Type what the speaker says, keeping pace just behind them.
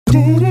Good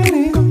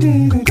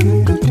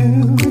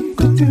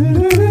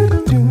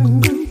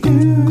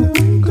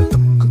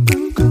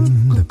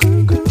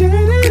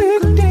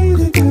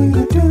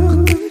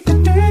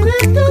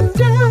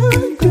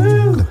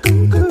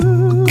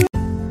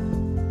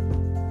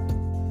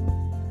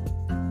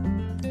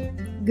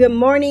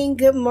morning,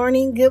 good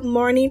morning, good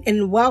morning,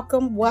 and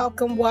welcome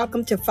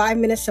to 5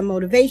 Minutes of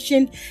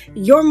Motivation,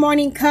 your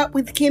morning cup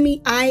with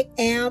Kimmy. I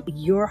am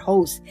your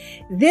host.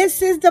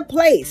 This is the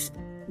place,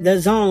 the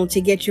zone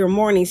to get your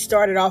morning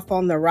started off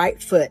on the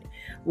right foot,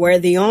 where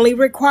the only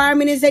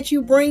requirement is that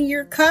you bring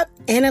your cup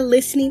and a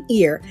listening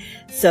ear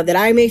so that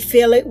I may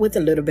fill it with a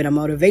little bit of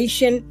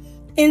motivation,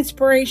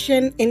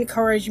 inspiration,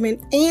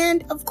 encouragement,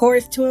 and of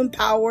course to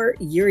empower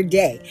your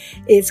day.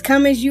 It's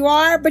come as you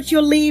are, but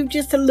you'll leave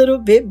just a little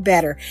bit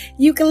better.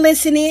 You can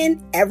listen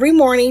in every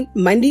morning,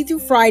 Monday through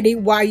Friday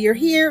while you're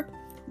here.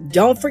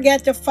 Don't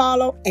forget to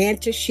follow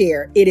and to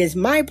share. It is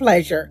my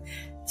pleasure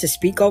to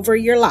speak over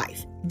your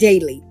life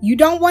daily. You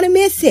don't want to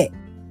miss it.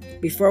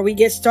 Before we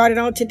get started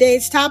on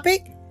today's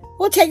topic,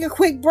 we'll take a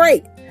quick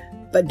break,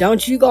 but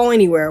don't you go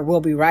anywhere.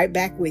 We'll be right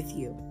back with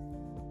you.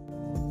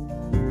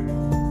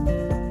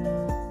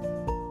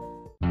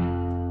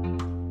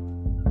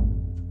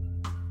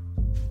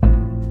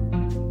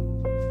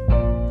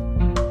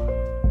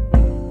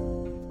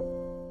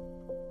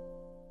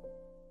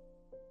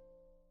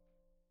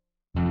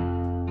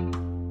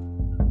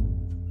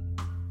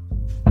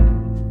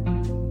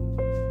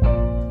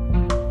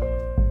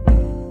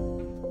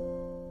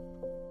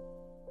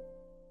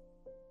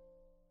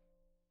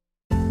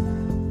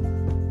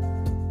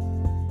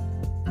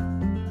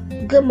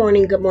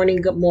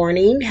 Good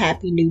morning.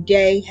 Happy new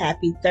day.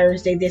 Happy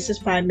Thursday. This is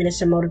 5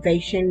 Minutes of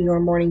Motivation, your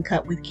morning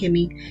cup with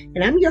Kimmy,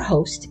 and I'm your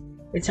host.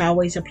 It's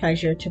always a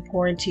pleasure to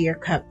pour into your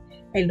cup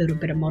a little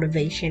bit of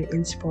motivation,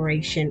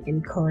 inspiration,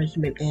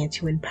 encouragement, and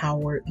to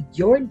empower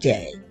your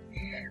day.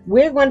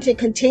 We're going to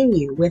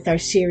continue with our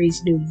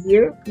series New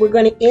Year. We're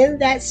going to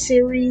end that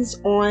series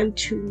on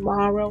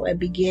tomorrow and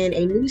begin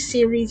a new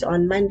series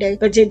on Monday.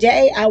 But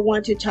today I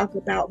want to talk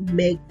about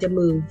Make the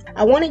Move.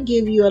 I want to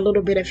give you a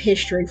little bit of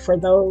history for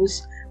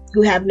those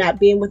who have not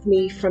been with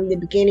me from the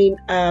beginning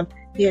of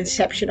the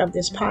inception of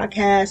this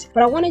podcast,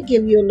 but I want to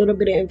give you a little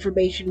bit of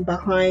information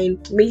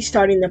behind me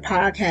starting the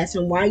podcast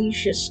and why you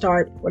should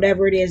start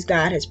whatever it is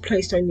God has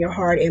placed on your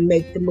heart and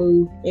make the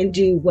move and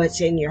do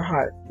what's in your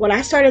heart. When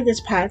I started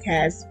this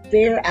podcast,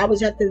 I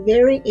was at the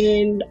very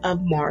end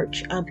of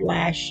March of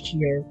last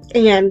year,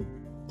 and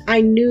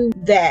I knew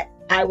that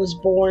I was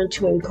born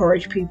to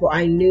encourage people.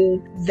 I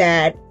knew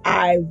that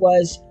I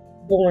was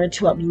born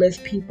to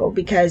uplift people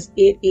because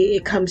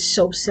it comes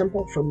so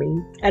simple for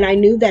me. And I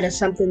knew that it's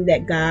something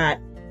that God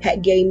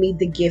had gave me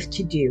the gift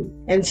to do.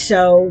 And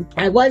so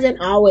I wasn't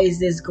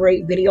always this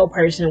great video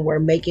person where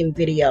making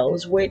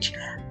videos, which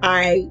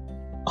I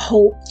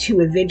hope to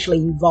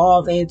eventually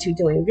evolve into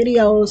doing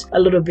videos a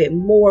little bit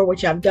more,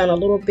 which I've done a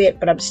little bit,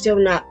 but I'm still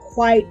not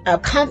quite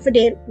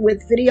confident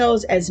with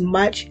videos as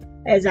much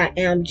as I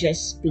am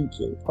just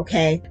speaking.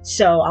 Okay.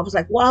 So I was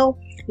like, well,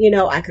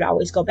 I could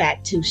always go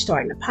back to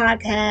starting a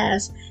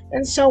podcast.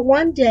 And so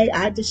one day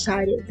I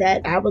decided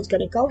that I was going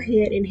to go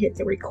ahead and hit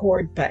the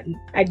record button.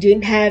 I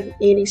didn't have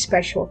any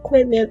special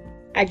equipment.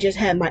 I just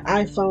had my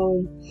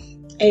iPhone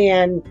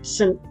and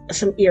some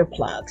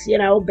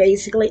earplugs.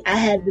 Basically I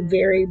had the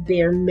very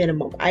bare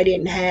minimum. I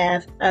didn't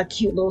have a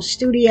cute little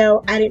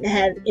studio. I didn't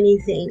have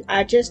anything.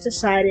 I just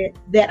decided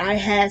that I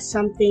had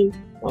something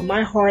on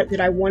my heart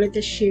that I wanted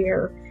to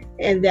share,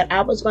 and that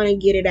I was going to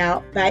get it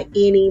out by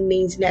any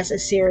means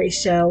necessary.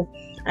 So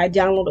I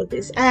downloaded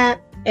this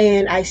app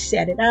and I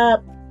set it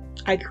up.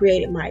 I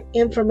created my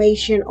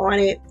information on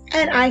it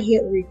and I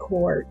hit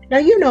record.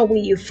 Now,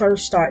 when you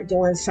first start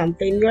doing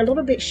something, you're a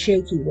little bit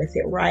shaky with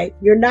it, right?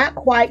 You're not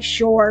quite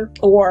sure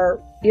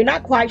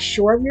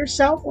of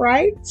yourself,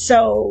 right?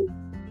 So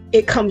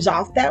it comes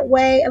off that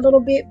way a little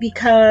bit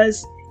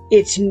because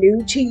it's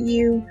new to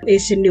you.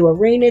 It's a new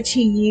arena to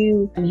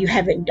you. You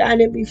haven't done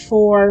it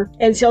before.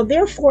 And so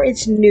therefore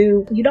it's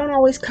new. You don't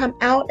always come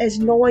out as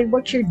knowing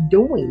what you're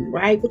doing,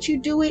 right? But you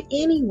do it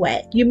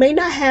anyway. You may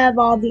not have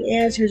all the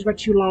answers,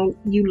 but you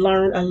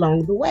learn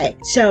along the way.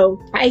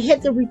 So I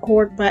hit the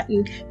record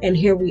button and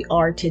here we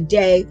are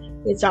today.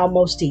 It's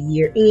almost a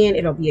year in.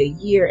 It'll be a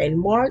year in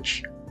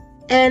March.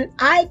 And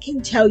I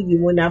can tell you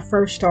when I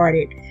first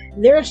started,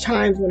 there's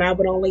times when I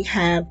would only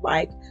have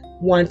like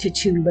 1 to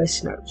 2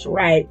 listeners,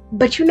 right?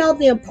 But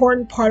the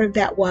important part of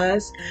that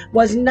was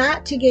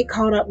not to get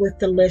caught up with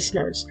the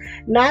listeners,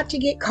 not to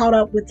get caught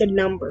up with the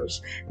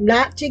numbers,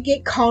 not to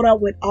get caught up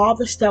with all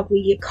the stuff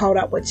we get caught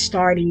up with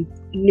starting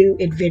new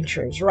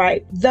adventures,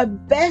 right? The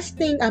best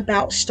thing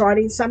about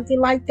starting something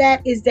like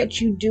that is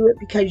that you do it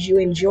because you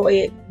enjoy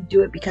it. You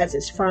do it because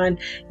it's fun.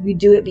 You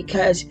do it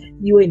because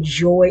you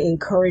enjoy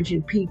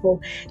encouraging people.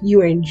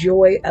 You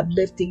enjoy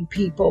uplifting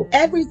people.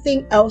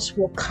 Everything else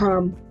will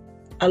come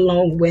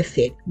along with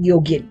it.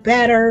 You'll get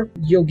better.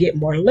 You'll get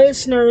more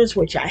listeners,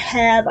 which I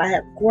have. I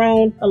have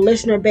grown a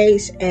listener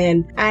base,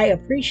 and I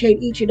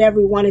appreciate each and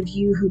every one of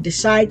you who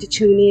decide to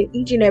tune in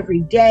each and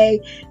every day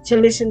to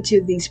listen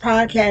to these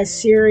podcast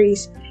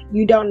series.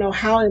 You don't know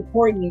how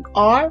important you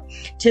are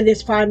to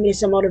this 5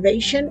 minutes of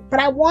motivation, but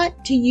I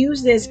want to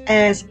use this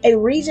as a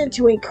reason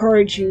to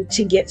encourage you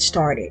to get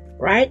started,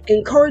 right?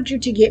 Encourage you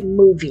to get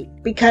moving,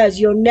 because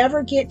you'll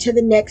never get to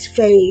the next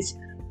phase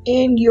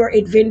in your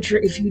adventure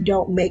if you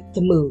don't make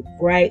the move,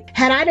 right?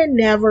 Had I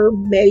never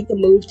made the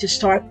move to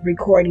start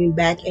recording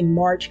back in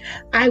March,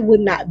 I would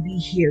not be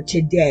here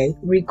today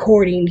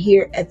recording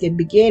here at the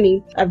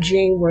beginning of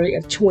January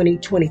of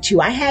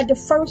 2022. I had to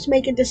first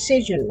make a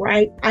decision,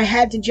 right? I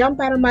had to jump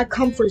out of my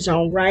comfort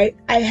zone, right?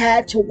 I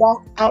had to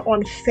walk out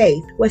on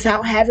faith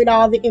without having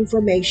all the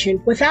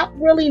information, without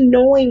really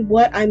knowing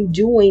what I'm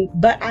doing,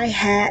 but I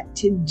had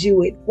to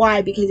do it.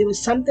 Why? Because it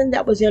was something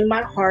that was in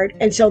my heart,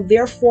 and so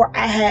therefore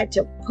I had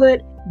to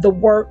put the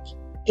work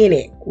in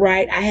it,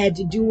 right? I had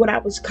to do what I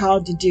was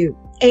called to do.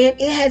 And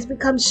it has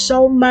become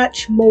so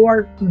much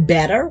more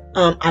better.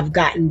 I've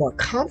gotten more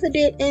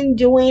confident in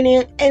doing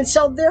it. And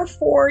so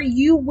therefore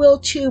you will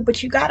too,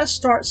 but you got to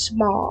start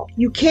small.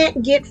 You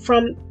can't get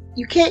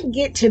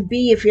to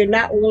B if you're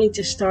not willing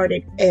to start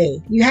at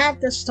A. You have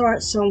to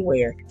start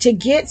somewhere. To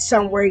get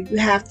somewhere, you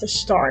have to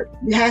start.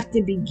 You have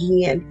to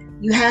begin.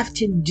 You have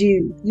to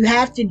do. You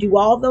have to do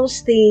all those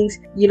things,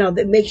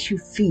 that makes you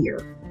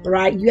fear.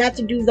 Right? You have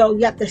to do those.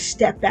 You have to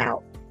step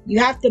out. You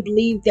have to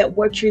believe that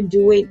what you're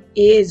doing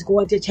is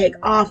going to take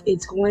off.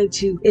 It's going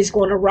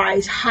to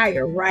rise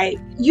higher, right?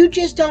 You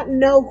just don't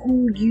know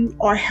who you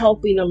are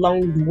helping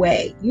along the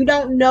way. You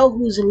don't know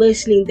who's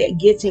listening that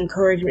gets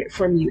encouragement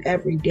from you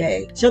every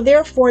day. So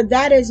therefore,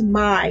 that is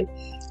my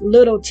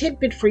little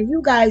tidbit for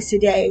you guys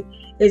today,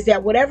 is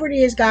that whatever it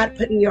is God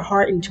put in your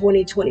heart in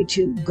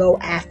 2022, go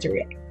after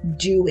it.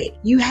 Do it.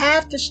 You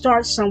have to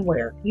start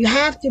somewhere. You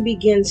have to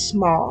begin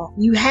small.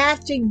 You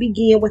have to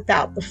begin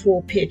without the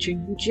full picture.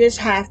 You just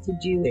have to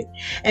do it.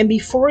 And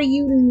before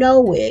you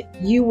know it,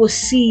 you will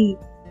see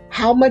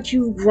how much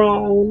you've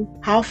grown,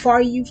 how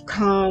far you've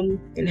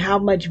come, and how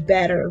much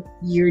better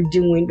you're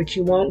doing. But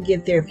you won't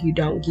get there if you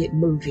don't get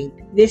moving.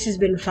 This has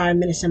been 5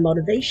 Minutes of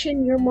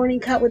Motivation, your morning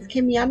cut with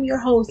Kimmy. I'm your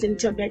host.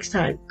 Until next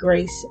time,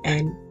 grace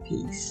and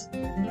peace.